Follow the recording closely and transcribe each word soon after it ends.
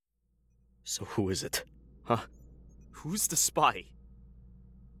So who is it? Huh? Who's the spy?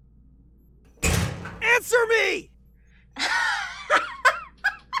 Answer me!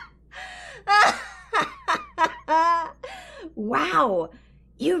 Wow,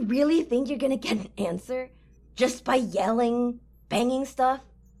 you really think you're gonna get an answer just by yelling, banging stuff,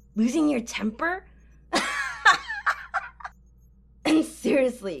 losing your temper? And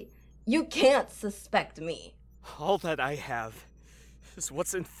seriously, you can't suspect me. All that I have is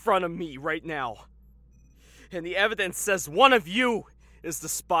what's in front of me right now. And the evidence says one of you is the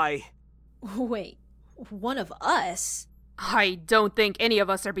spy. Wait, one of us? I don't think any of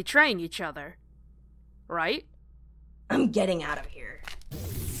us are betraying each other. Right? I'm getting out of here.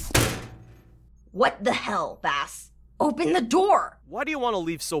 What the hell, Bass? Open the door! Why do you want to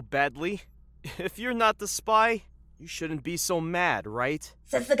leave so badly? If you're not the spy, you shouldn't be so mad, right?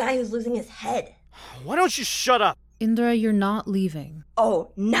 Says the guy who's losing his head. Why don't you shut up? Indra, you're not leaving.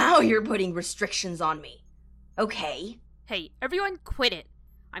 Oh, now you're putting restrictions on me. Okay. Hey, everyone quit it.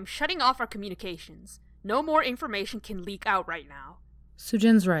 I'm shutting off our communications. No more information can leak out right now.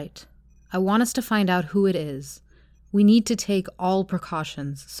 Sujin's right. I want us to find out who it is. We need to take all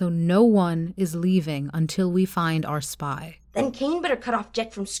precautions so no one is leaving until we find our spy. Then Kane better cut off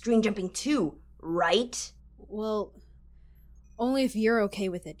Jet from screen jumping too, right? Well, only if you're okay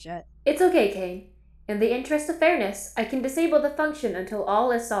with it, Jet. It's okay, Kane. In the interest of fairness, I can disable the function until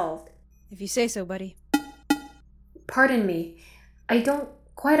all is solved. If you say so, buddy. Pardon me. I don't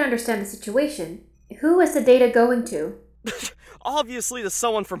quite understand the situation. Who is the data going to? Obviously to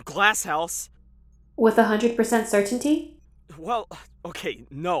someone from Glasshouse. With 100% certainty? Well, okay,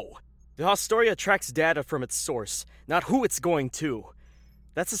 no. The Hostoria tracks data from its source, not who it's going to.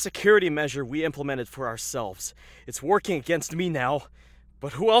 That's a security measure we implemented for ourselves. It's working against me now,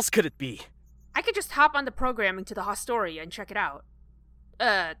 but who else could it be? I could just hop on the programming to the Hostoria and check it out.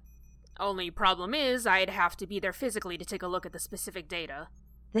 Only problem is I'd have to be there physically to take a look at the specific data.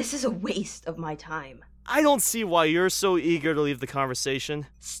 This is a waste of my time. I don't see why you're so eager to leave the conversation.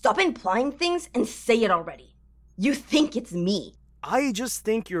 Stop implying things and say it already. You think it's me. I just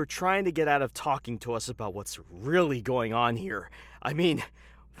think you're trying to get out of talking to us about what's really going on here. I mean,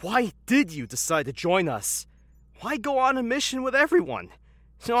 why did you decide to join us? Why go on a mission with everyone?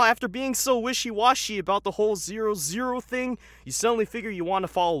 You know, after being so wishy-washy about the whole 0-0 thing, you suddenly figure you want to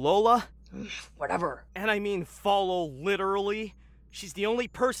follow Lola? Whatever. And I mean follow literally. She's the only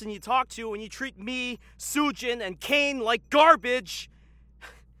person you talk to and you treat me, Sujin, and Kane like garbage.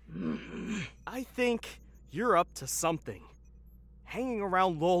 I think you're up to something. Hanging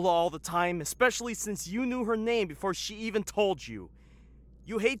around Lola all the time, especially since you knew her name before she even told you.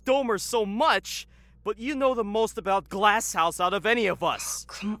 You hate Domers so much, but you know the most about Glasshouse out of any of us.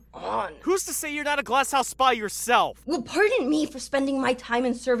 Come on. Who's to say you're not a Glasshouse spy yourself? Well, pardon me for spending my time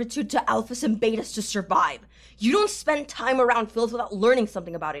in servitude to Alphas and Betas to survive. You don't spend time around Phils without learning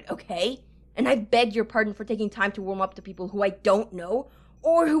something about it, okay? And I beg your pardon for taking time to warm up to people who I don't know,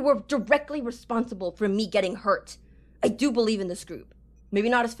 or who were directly responsible for me getting hurt. I do believe in this group. Maybe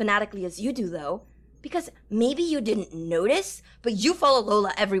not as fanatically as you do, though. Because maybe you didn't notice, but you follow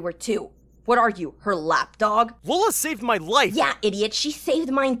Lola everywhere, too. What are you, her lapdog? Lola saved my life! Yeah, idiot, she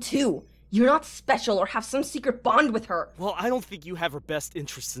saved mine, too. You're not special or have some secret bond with her. Well, I don't think you have her best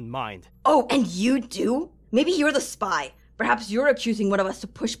interests in mind. Oh, and you do? Maybe you're the spy. Perhaps you're accusing one of us to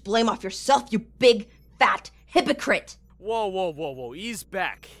push blame off yourself, you big, fat hypocrite. Whoa, ease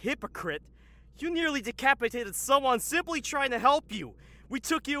back. Hypocrite? You nearly decapitated someone simply trying to help you. We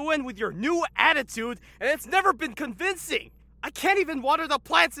took you in with your new attitude, and it's never been convincing. I can't even water the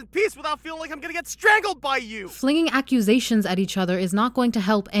plants in peace without feeling like I'm gonna get strangled by you. Flinging accusations at each other is not going to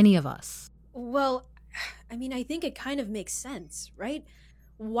help any of us. Well, I mean, I think it kind of makes sense, right?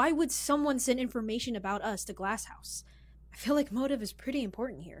 Why would someone send information about us to Glasshouse? I feel like motive is pretty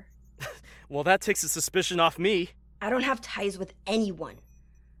important here. Well, that takes a suspicion off me. I don't have ties with anyone.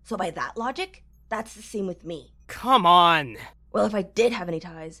 So by that logic, that's the same with me. Come on. Well, if I did have any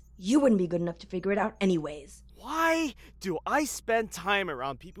ties, you wouldn't be good enough to figure it out anyways. Why do I spend time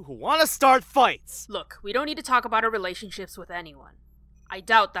around people who want to start fights? Look, we don't need to talk about our relationships with anyone. I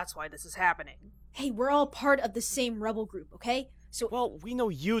doubt that's why this is happening. Hey, we're all part of the same rebel group, okay? So, Well, we know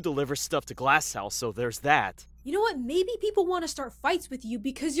you deliver stuff to Glasshouse, so there's that. you know what? Maybe people want to start fights with you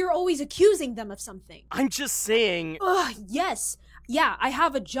because you're always accusing them of something. I'm just saying... Ugh, yes. Yeah, I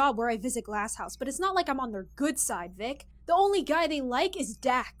have a job where I visit Glasshouse, but it's not like I'm on their good side, Vic. The only guy they like is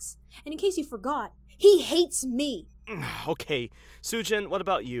Dax. And in case you forgot, he hates me. Okay, Sujin, what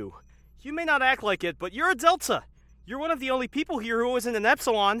about you? You may not act like it, but you're a Delta. You're one of the only people here who isn't an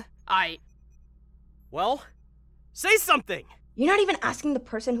Epsilon. I... Well, say something! You're not even asking the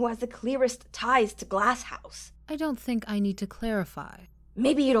person who has the clearest ties to Glasshouse. I don't think I need to clarify.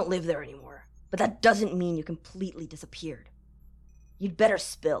 Maybe you don't live there anymore, but that doesn't mean you completely disappeared. You'd better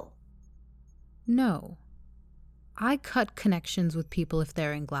spill. No. I cut connections with people if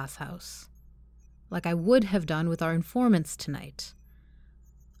they're in Glasshouse. Like I would have done with our informants tonight.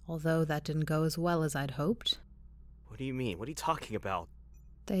 Although that didn't go as well as I'd hoped. What do you mean? What are you talking about?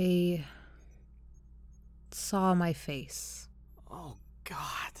 They saw my face. Oh,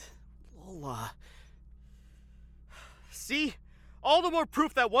 God. Lola. See? All the more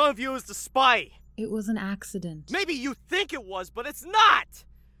proof that one of you is the spy. It was an accident. Maybe you think it was, but it's not!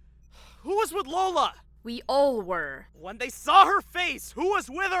 Who was with Lola? We all were. When they saw her face, who was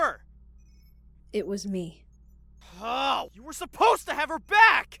with her? It was me. Oh, you were supposed to have her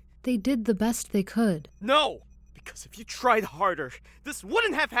back! They did the best they could. No, because if you tried harder, this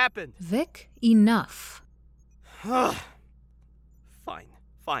wouldn't have happened. Vic, enough.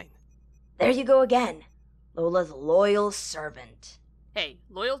 Fine. There you go again. Lola's loyal servant. Hey,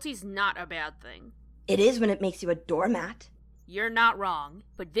 loyalty's not a bad thing. It is when it makes you a doormat. You're not wrong,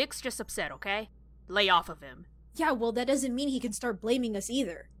 but Vic's just upset, okay? Lay off of him. Yeah, well, that doesn't mean he can start blaming us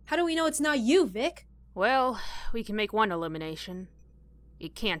either. How do we know it's not you, Vic? Well, we can make one elimination.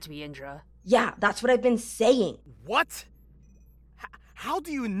 It can't be Indra. Yeah, that's what I've been saying. What? How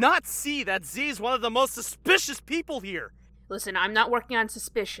do you not see that Z is one of the most suspicious people here? Listen, I'm not working on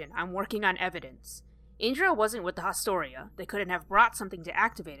suspicion. I'm working on evidence. Indra wasn't with the Hostoria. They couldn't have brought something to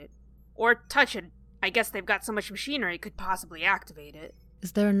activate it. Or touch it. I guess they've got so much machinery it could possibly activate it.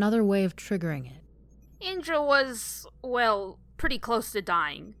 Is there another way of triggering it? Indra was, well, pretty close to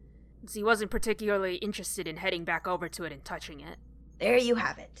dying. Z wasn't particularly interested in heading back over to it and touching it. There you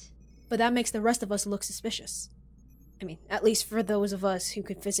have it. But that makes the rest of us look suspicious. I mean, at least for those of us who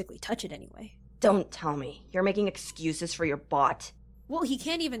could physically touch it anyway. Don't tell me. You're making excuses for your bot. Well, he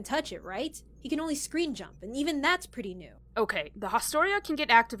can't even touch it, right? He can only screen jump, and even that's pretty new. Okay, the Hostoria can get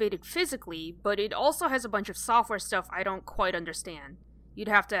activated physically, but it also has a bunch of software stuff I don't quite understand. You'd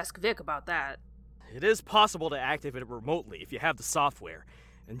have to ask Vic about that. It is possible to activate it remotely if you have the software.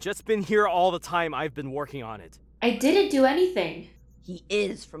 And Jet's been here all the time I've been working on it. I didn't do anything. He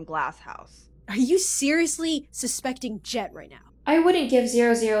is from Glasshouse. Are you seriously suspecting Jet right now? I wouldn't give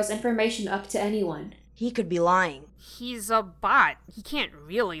 00's information up to anyone. He could be lying. He's a bot. He can't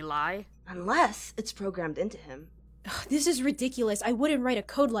really lie. Unless it's programmed into him. Ugh, this is ridiculous. I wouldn't write a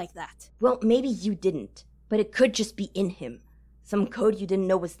code like that. Well, maybe you didn't, but it could just be in him. Some code you didn't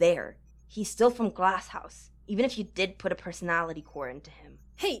know was there. He's still from Glasshouse, even if you did put a personality core into him.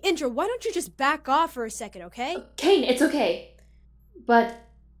 Hey, Indra, why don't you just back off for a second, okay? Kane, it's okay. But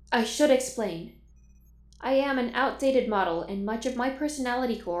I should explain. I am an outdated model, and much of my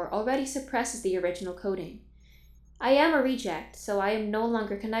personality core already suppresses the original coding. I am a reject, so I am no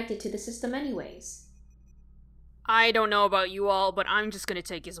longer connected to the system anyways. I don't know about you all, but I'm just gonna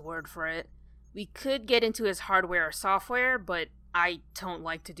take his word for it. We could get into his hardware or software, but I don't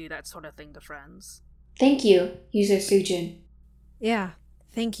like to do that sort of thing to friends. Thank you, user Sujin. Yeah,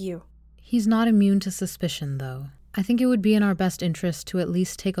 thank you. He's not immune to suspicion, though. I think it would be in our best interest to at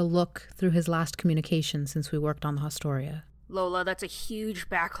least take a look through his last communication since we worked on the Hostoria. Lola, that's a huge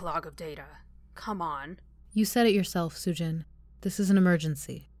backlog of data. Come on. You said it yourself, Sujin. This is an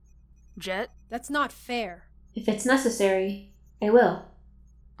emergency. Jet? That's not fair. If it's necessary, I will.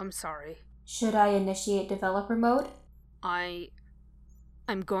 I'm sorry. Should I initiate developer mode? I'm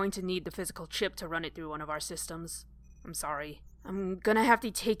going to need the physical chip to run it through one of our systems. I'm sorry. I'm gonna have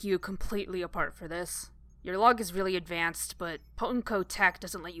to take you completely apart for this. Your log is really advanced, but Potent Code Tech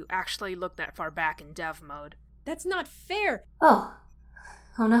doesn't let you actually look that far back in dev mode. That's not fair. Oh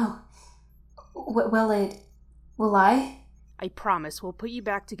no. Will I? I promise we'll put you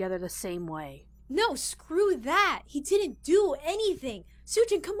back together the same way. No, screw that. He didn't do anything.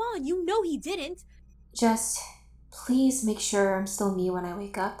 Sujin, come on, you know he didn't. Just please make sure I'm still me when I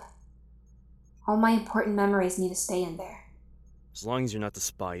wake up. All my important memories need to stay in there. As long as you're not the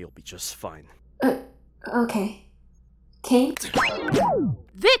spy, you'll be just fine. Okay. Kane?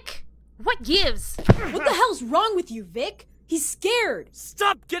 Vic! What gives? What the hell's wrong with you, Vic? He's scared.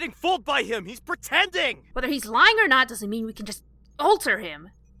 Stop getting fooled by him! He's pretending! Whether he's lying or not doesn't mean we can just alter him.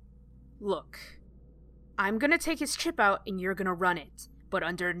 Look, I'm gonna take his chip out and you're gonna run it. But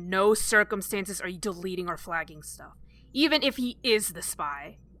under no circumstances are you deleting or flagging stuff. Even if he is the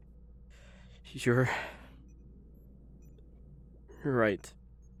spy. You're right.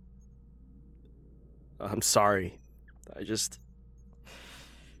 I'm sorry. I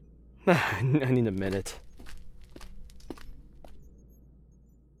need a minute.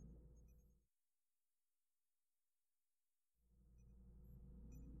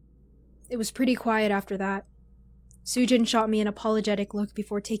 It was pretty quiet after that. Sujin shot me an apologetic look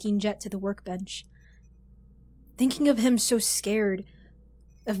before taking Jet to the workbench. Thinking of him so scared,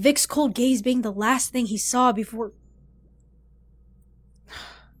 of Vic's cold gaze being the last thing he saw before...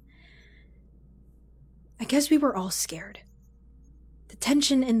 I guess we were all scared. The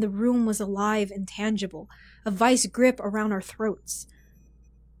tension in the room was alive and tangible, a vice grip around our throats.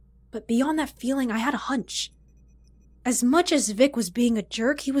 But beyond that feeling, I had a hunch. As much as Vic was being a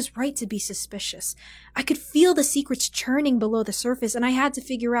jerk, he was right to be suspicious. I could feel the secrets churning below the surface, and I had to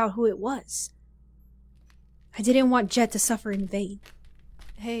figure out who it was. I didn't want Jet to suffer in vain.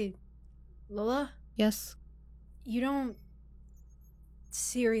 Hey, Lola? Yes? You don't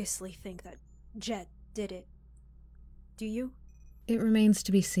seriously think that Jet did it, do you? It remains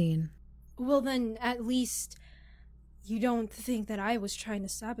to be seen. Well then, at least you don't think that I was trying to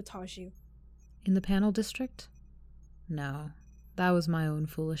sabotage you. In the panel district? No, that was my own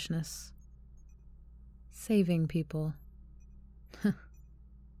foolishness. Saving people.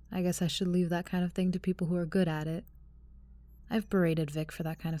 I guess I should leave that kind of thing to people who are good at it. I've berated Vic for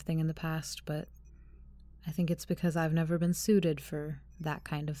that kind of thing in the past, but I think it's because I've never been suited for that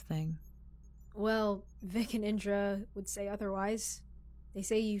kind of thing. Well, Vic and Indra would say otherwise. They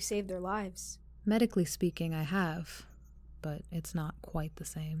say you saved their lives. Medically speaking, I have, but it's not quite the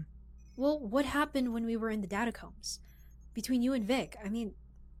same. Well, what happened when we were in the datacombs? Between you and Vic, I mean,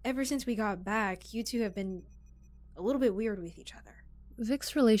 ever since we got back, you two have been a little bit weird with each other.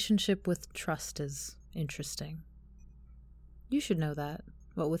 Vic's relationship with Trust is interesting. You should know that,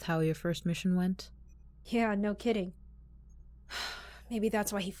 what with how your first mission went. Yeah, no kidding. Maybe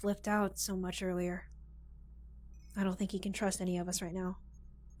that's why he flipped out so much earlier. I don't think he can trust any of us right now.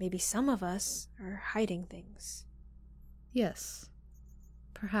 Maybe some of us are hiding things. Yes.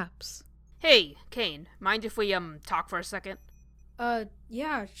 Perhaps. Hey, Kane, mind if we, talk for a second?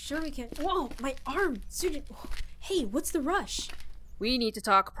 Yeah, sure we can. Whoa, my arm! Sujin. Hey, what's the rush? We need to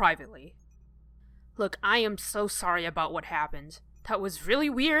talk privately. Look, I am so sorry about what happened. That was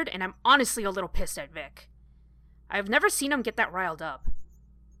really weird, and I'm honestly a little pissed at Vic. I've never seen him get that riled up.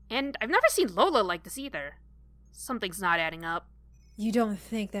 And I've never seen Lola like this either. Something's not adding up. You don't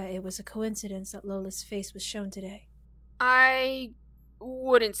think that it was a coincidence that Lola's face was shown today? I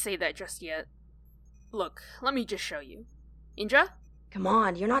wouldn't say that just yet. Look, let me just show you. Indra? Come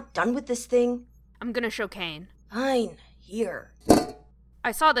on, you're not done with this thing? I'm gonna show Kane. Fine, here.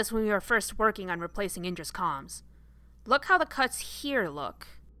 I saw this when we were first working on replacing Indra's comms. Look how the cuts here look.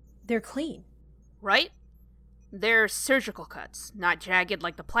 They're clean. Right? They're surgical cuts, not jagged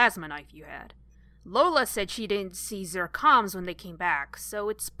like the plasma knife you had. Lola said she didn't see their comms when they came back, so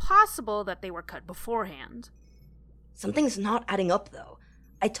it's possible that they were cut beforehand. Something's not adding up, though.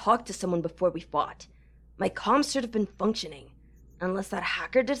 I talked to someone before we fought. My comms should have been functioning. Unless that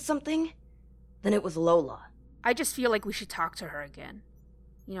hacker did something, then it was Lola. I just feel like we should talk to her again.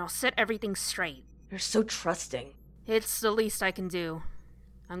 You know, set everything straight. You're so trusting. It's the least I can do.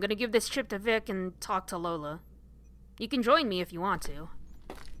 I'm gonna give this trip to Vic and talk to Lola. You can join me if you want to.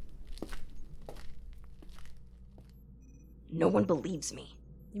 No one believes me.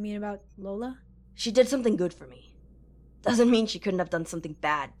 You mean about Lola? She did something good for me. Doesn't mean she couldn't have done something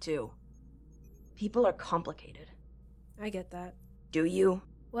bad, too. People are complicated. I get that. Do you?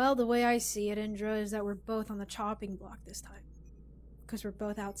 Well, the way I see it, Indra, is that we're both on the chopping block this time. Because we're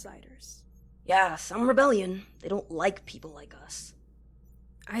both outsiders. Yeah, some rebellion. They don't like people like us.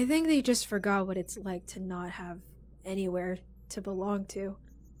 I think they just forgot what it's like to not have anywhere to belong to.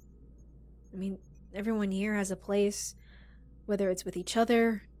 I mean, everyone here has a place, whether it's with each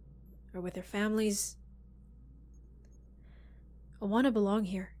other or with their families. I want to belong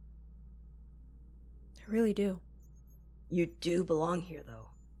here. I really do. You do belong here, though.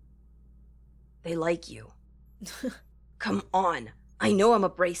 They like you. Come on. I know I'm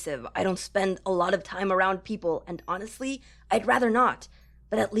abrasive. I don't spend a lot of time around people, and honestly, I'd rather not.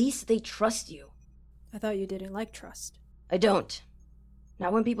 But at least they trust you. I thought you didn't like trust. I don't.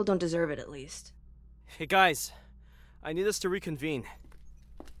 Not when people don't deserve it, at least. Hey guys, I need us to reconvene.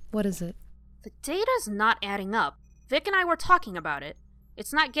 What is it? The data's not adding up. Vic and I were talking about it.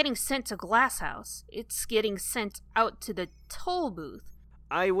 It's not getting sent to Glasshouse. It's getting sent out to the toll booth.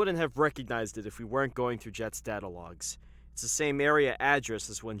 I wouldn't have recognized it if we weren't going through Jet's data logs. It's the same area address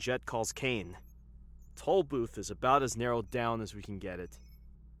as when Jet calls Kane. Toll booth is about as narrowed down as we can get it.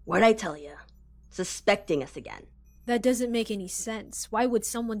 What'd I tell you? Suspecting us again. That doesn't make any sense. Why would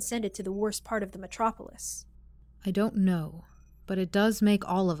someone send it to the worst part of the metropolis? I don't know, but it does make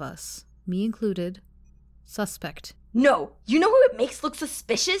all of us, me included, suspect. No, you know who it makes look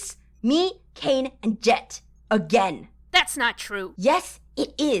suspicious? Me, Kane, and Jet. Again. That's not true. Yes,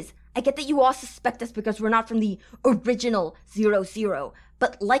 it is. I get that you all suspect us because we're not from the original 00,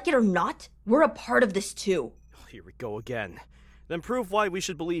 but like it or not, we're a part of this too. Here we go again. Then prove why we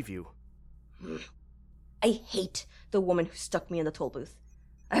should believe you. I hate the woman who stuck me in the toll booth.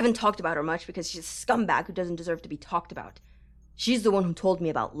 I haven't talked about her much because she's a scumbag who doesn't deserve to be talked about. She's the one who told me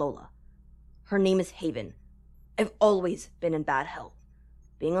about Lola. Her name is Haven. I've always been in bad health.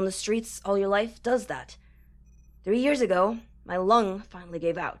 Being on the streets all your life does that. 3 years ago, my lung finally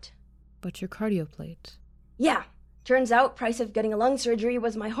gave out. But your cardio plate. Yeah, turns out price of getting a lung surgery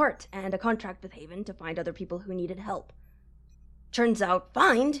was my heart and a contract with Haven to find other people who needed help. Turns out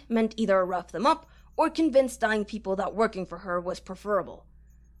find meant either rough them up or convince dying people that working for her was preferable.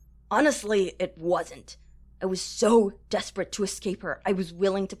 Honestly, it wasn't. I was so desperate to escape her, I was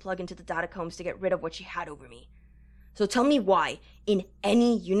willing to plug into the datacombs to get rid of what she had over me. So tell me why, in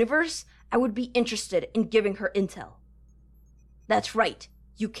any universe, I would be interested in giving her intel. That's right,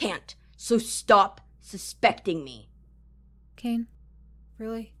 you can't, so stop suspecting me. Kane,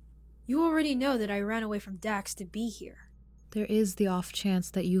 Really? You already know that I ran away from Dax to be here. there is the off chance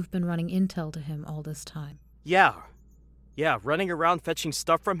that you've been running intel to him all this time. Yeah, running around fetching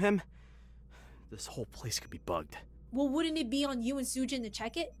stuff from him? This whole place could be bugged. Well, wouldn't it be on you and Sujin to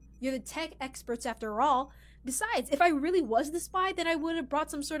check it? You're the tech experts after all. Besides, if I really was the spy, then I would have brought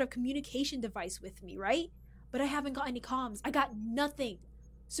some sort of communication device with me, right? But I haven't got any comms. I got nothing.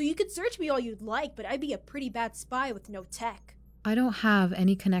 So you could search me all you'd like, but I'd be a pretty bad spy with no tech. I don't have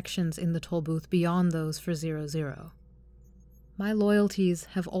any connections in the toll booth beyond those for 00. My loyalties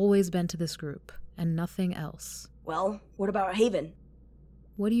have always been to this group, and nothing else. Well, what about Haven?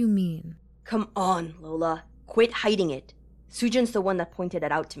 What do you mean? Come on, Lola. Quit hiding it. Sujin's the one that pointed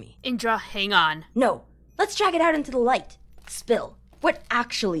it out to me. Indra, hang on. No, let's drag it out into the light. Spill. What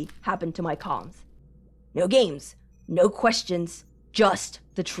actually happened to my comms? No games, no questions, just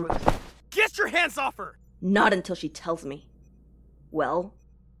the truth. Get your hands off her! Not until she tells me. Well,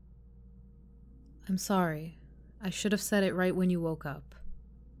 I'm sorry. I should have said it right when you woke up.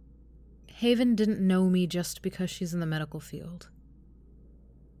 Haven didn't know me just because she's in the medical field.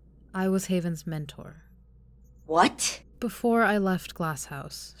 I was Haven's mentor. what? Before I left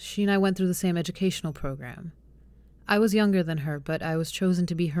Glasshouse, she and I went through the same educational program. I was younger than her, but I was chosen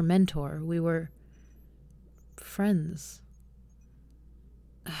to be her mentor. We were friends.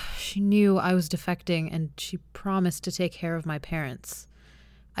 She knew I was defecting, and she promised to take care of my parents.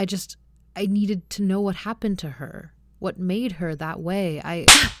 I needed to know what happened to her, what made her that way.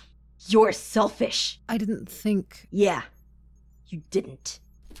 You're selfish. I didn't think... Yeah, you didn't.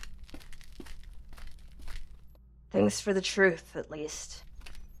 Thanks for the truth, at least.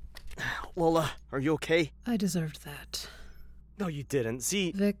 Lola, are you okay? I deserved that. No, you didn't.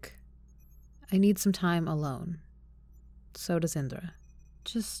 See, Vic, I need some time alone. So does Indra.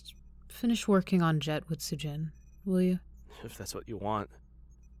 Just finish working on Jet with Sujin, will you? if that's what you want.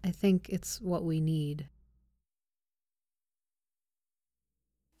 I think it's what we need.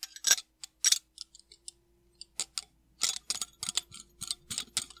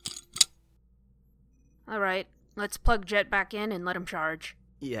 Alright, let's plug Jet back in and let him charge.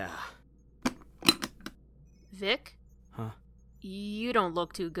 Yeah. Vic? Huh? You don't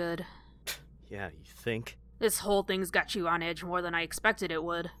look too good. Yeah, you think? This whole thing's got you on edge more than I expected it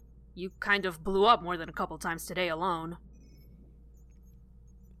would. You kind of blew up more than a couple times today alone.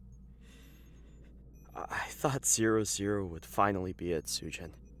 I thought 00 would finally be it,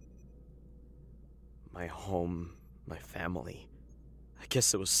 Sujin. My home, my family. I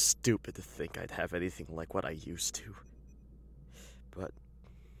guess it was stupid to think I'd have anything like what I used to. But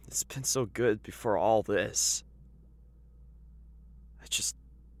it's been so good before all this.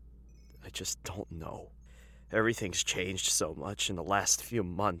 I just don't know. Everything's changed so much in the last few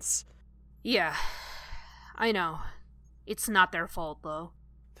months. Yeah, I know. It's not their fault, though.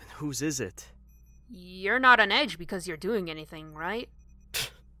 Then whose is it? You're not on edge because you're doing anything, right?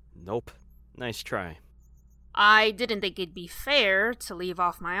 Nope. Nice try. I didn't think it'd be fair to leave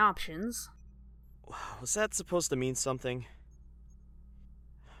off my options. Was that supposed to mean something?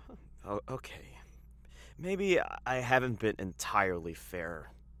 Okay. Maybe I haven't been entirely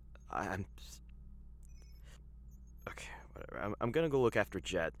fair. I'm... Okay, whatever. I'm gonna go look after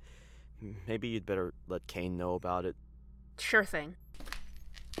Jet. Maybe you'd better let Kane know about it. Sure thing.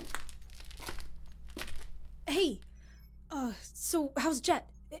 Hey! So how's Jet?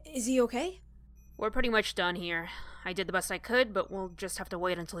 Is he okay? We're pretty much done here. I did the best I could, but we'll just have to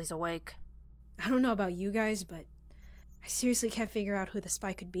wait until he's awake. I don't know about you guys, but I seriously can't figure out who the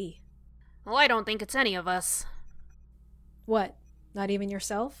spy could be. Well, I don't think it's any of us. What? Not even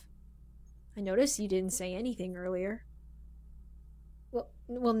yourself? I noticed you didn't say anything earlier.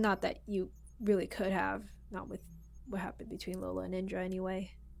 Well, not that you really could have. Not with what happened between Lola and Indra,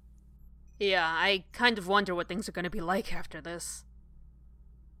 anyway. Yeah, I kind of wonder what things are gonna be like after this.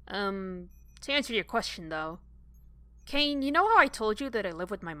 To answer your question, though. Kane, you know how I told you that I live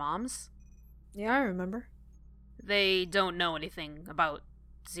with my moms? Yeah, I remember. They don't know anything about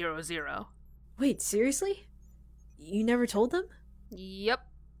 00. Wait, seriously? You never told them? Yep.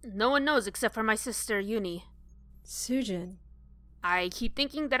 No one knows except for my sister, Uni. Sujin. I keep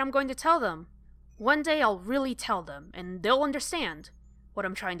thinking that I'm going to tell them. One day I'll really tell them, and they'll understand what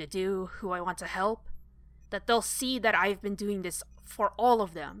I'm trying to do, who I want to help. That they'll see that I've been doing this for all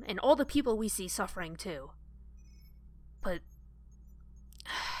of them, and all the people we see suffering too. But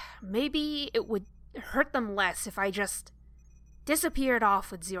maybe it would hurt them less if I just disappeared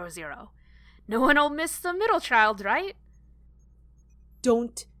off with 00. No one will miss the middle child, right?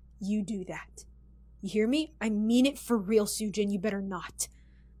 Don't you do that. You hear me? I mean it for real, Sujin. You better not.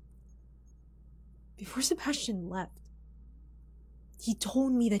 Before Sebastian left, he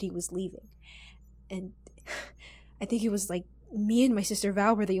told me that he was leaving. And I think it was like me and my sister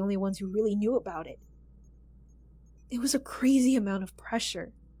Val were the only ones who really knew about it. It was a crazy amount of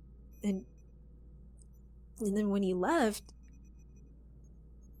pressure. And then when he left,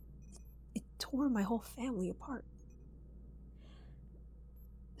 it tore my whole family apart.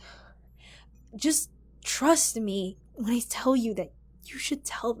 Just trust me when I tell you that you should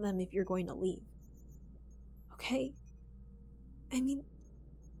tell them if you're going to leave. Okay? I mean,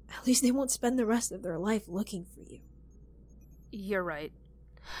 at least they won't spend the rest of their life looking for you. You're right.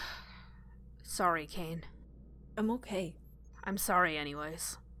 Sorry, Kane. I'm okay. I'm sorry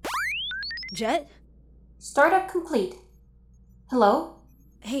anyways. Jet? Startup complete. Hello?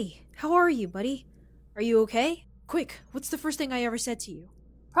 Hey, how are you, buddy? Are you okay? Quick, what's the first thing I ever said to you?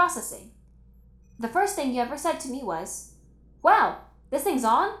 Processing. The first thing you ever said to me was, "Wow, this thing's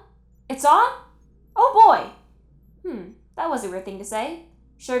on? It's on? Oh boy!" That was a weird thing to say.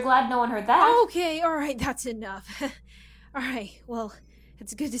 Sure glad no one heard that. Okay, alright, that's enough. Alright, well,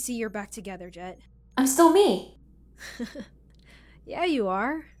 it's good to see you're back together, Jet. I'm still me. Yeah, you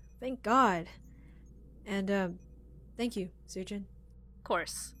are. Thank God. And, thank you, Sujin. Of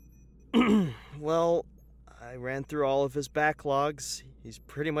course. Well, I ran through all of his backlogs. He's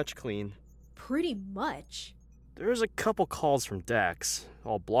pretty much clean. Pretty much. There's a couple calls from Dax,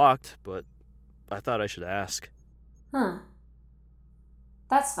 all blocked, but I thought I should ask.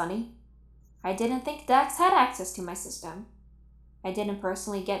 That's funny. I didn't think Dax had access to my system. I didn't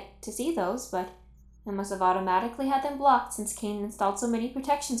personally get to see those, but I must have automatically had them blocked since Kane installed so many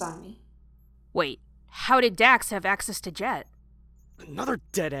protections on me. Wait, how did Dax have access to Jet? Another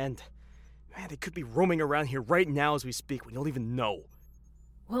dead end. Man, they could be roaming around here right now as we speak. We don't even know.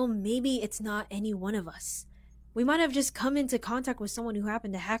 Well, maybe it's not any one of us. We might have just come into contact with someone who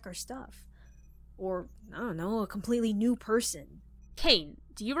happened to hack our stuff. Or, I don't know, a completely new person. Kane,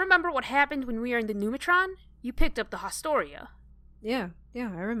 do you remember what happened when we were in the Numitron? You picked up the Hostoria. Yeah, I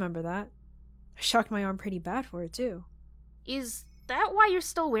remember that. I shocked my arm pretty bad for it, too. Is that why you're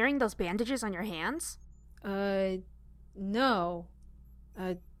still wearing those bandages on your hands? No.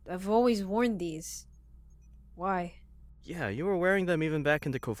 I've always worn these. Why? Yeah, you were wearing them even back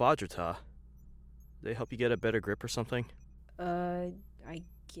into Kovajrata. They help you get a better grip or something? I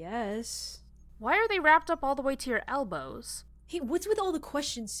guess. Why are they wrapped up all the way to your elbows? Hey, what's with all the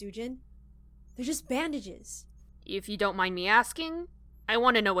questions, Sujin? They're just bandages. If you don't mind me asking, I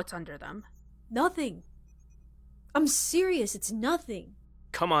want to know what's under them. Nothing. I'm serious, it's nothing.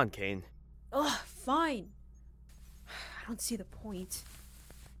 Come on, Kane. Ugh, fine. I don't see the point.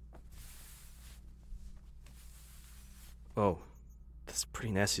 Oh, that's a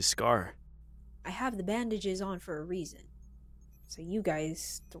pretty nasty scar. I have the bandages on for a reason. So you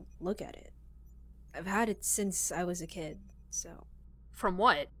guys don't look at it. I've had it since I was a kid, so... From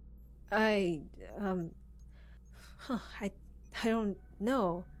what? I don't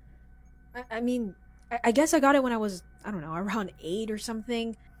know. I mean, I guess I got it when I was, I don't know, around 8 or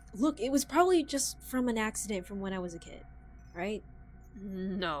something. Look, it was probably just from an accident from when I was a kid, right?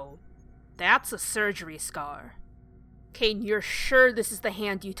 No. That's a surgery scar. Kane, you're sure this is the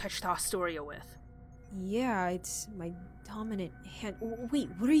hand you touched Hostoria with? Yeah, it's my dominant hand. Wait,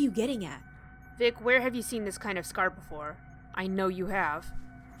 what are you getting at? Vic, where have you seen this kind of scar before? I know you have.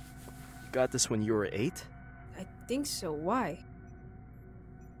 You got this when you were 8? I think so. Why?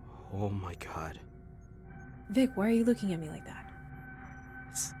 Oh my god. Vic, why are you looking at me like that?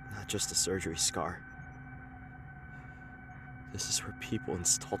 It's not just a surgery scar. This is where people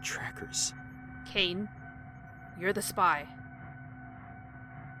install trackers. Kane, you're the spy.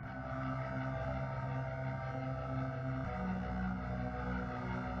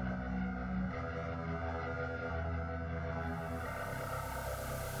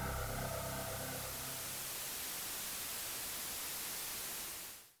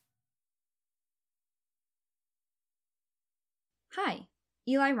 Hi,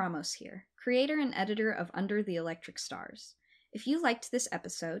 Eli Ramos here, creator and editor of Under the Electric Stars. If you liked this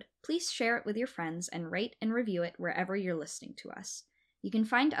episode, please share it with your friends and rate and review it wherever you're listening to us. You can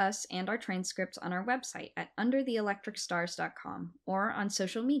find us and our transcripts on our website at undertheelectricstars.com or on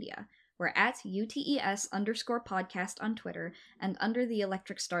social media. We're at UTES_podcast on Twitter and Under the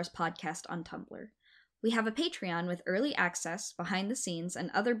Electric Stars podcast on Tumblr. We have a Patreon with early access, behind the scenes, and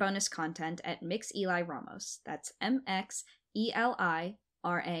other bonus content at Mix Eli Ramos. That's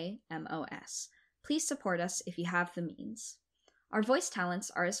MXELIRAMOS. Please support us if you have the means. Our voice talents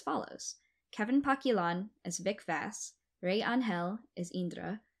are as follows: Kevin Paquilan as Vic Vass, Ray Angel as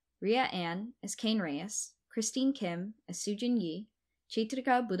Indra, Ria Ann as Kane Reyes, Christine Kim as Sujin Yi,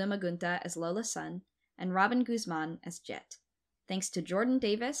 Chitrika Budamagunta as Lola Sun, and Robin Guzman as Jet. Thanks to Jordan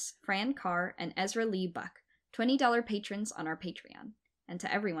Davis, Fran Carr, and Ezra Lee Buck, $20 patrons on our Patreon. And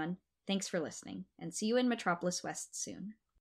to everyone, thanks for listening, and see you in Metropolis West soon.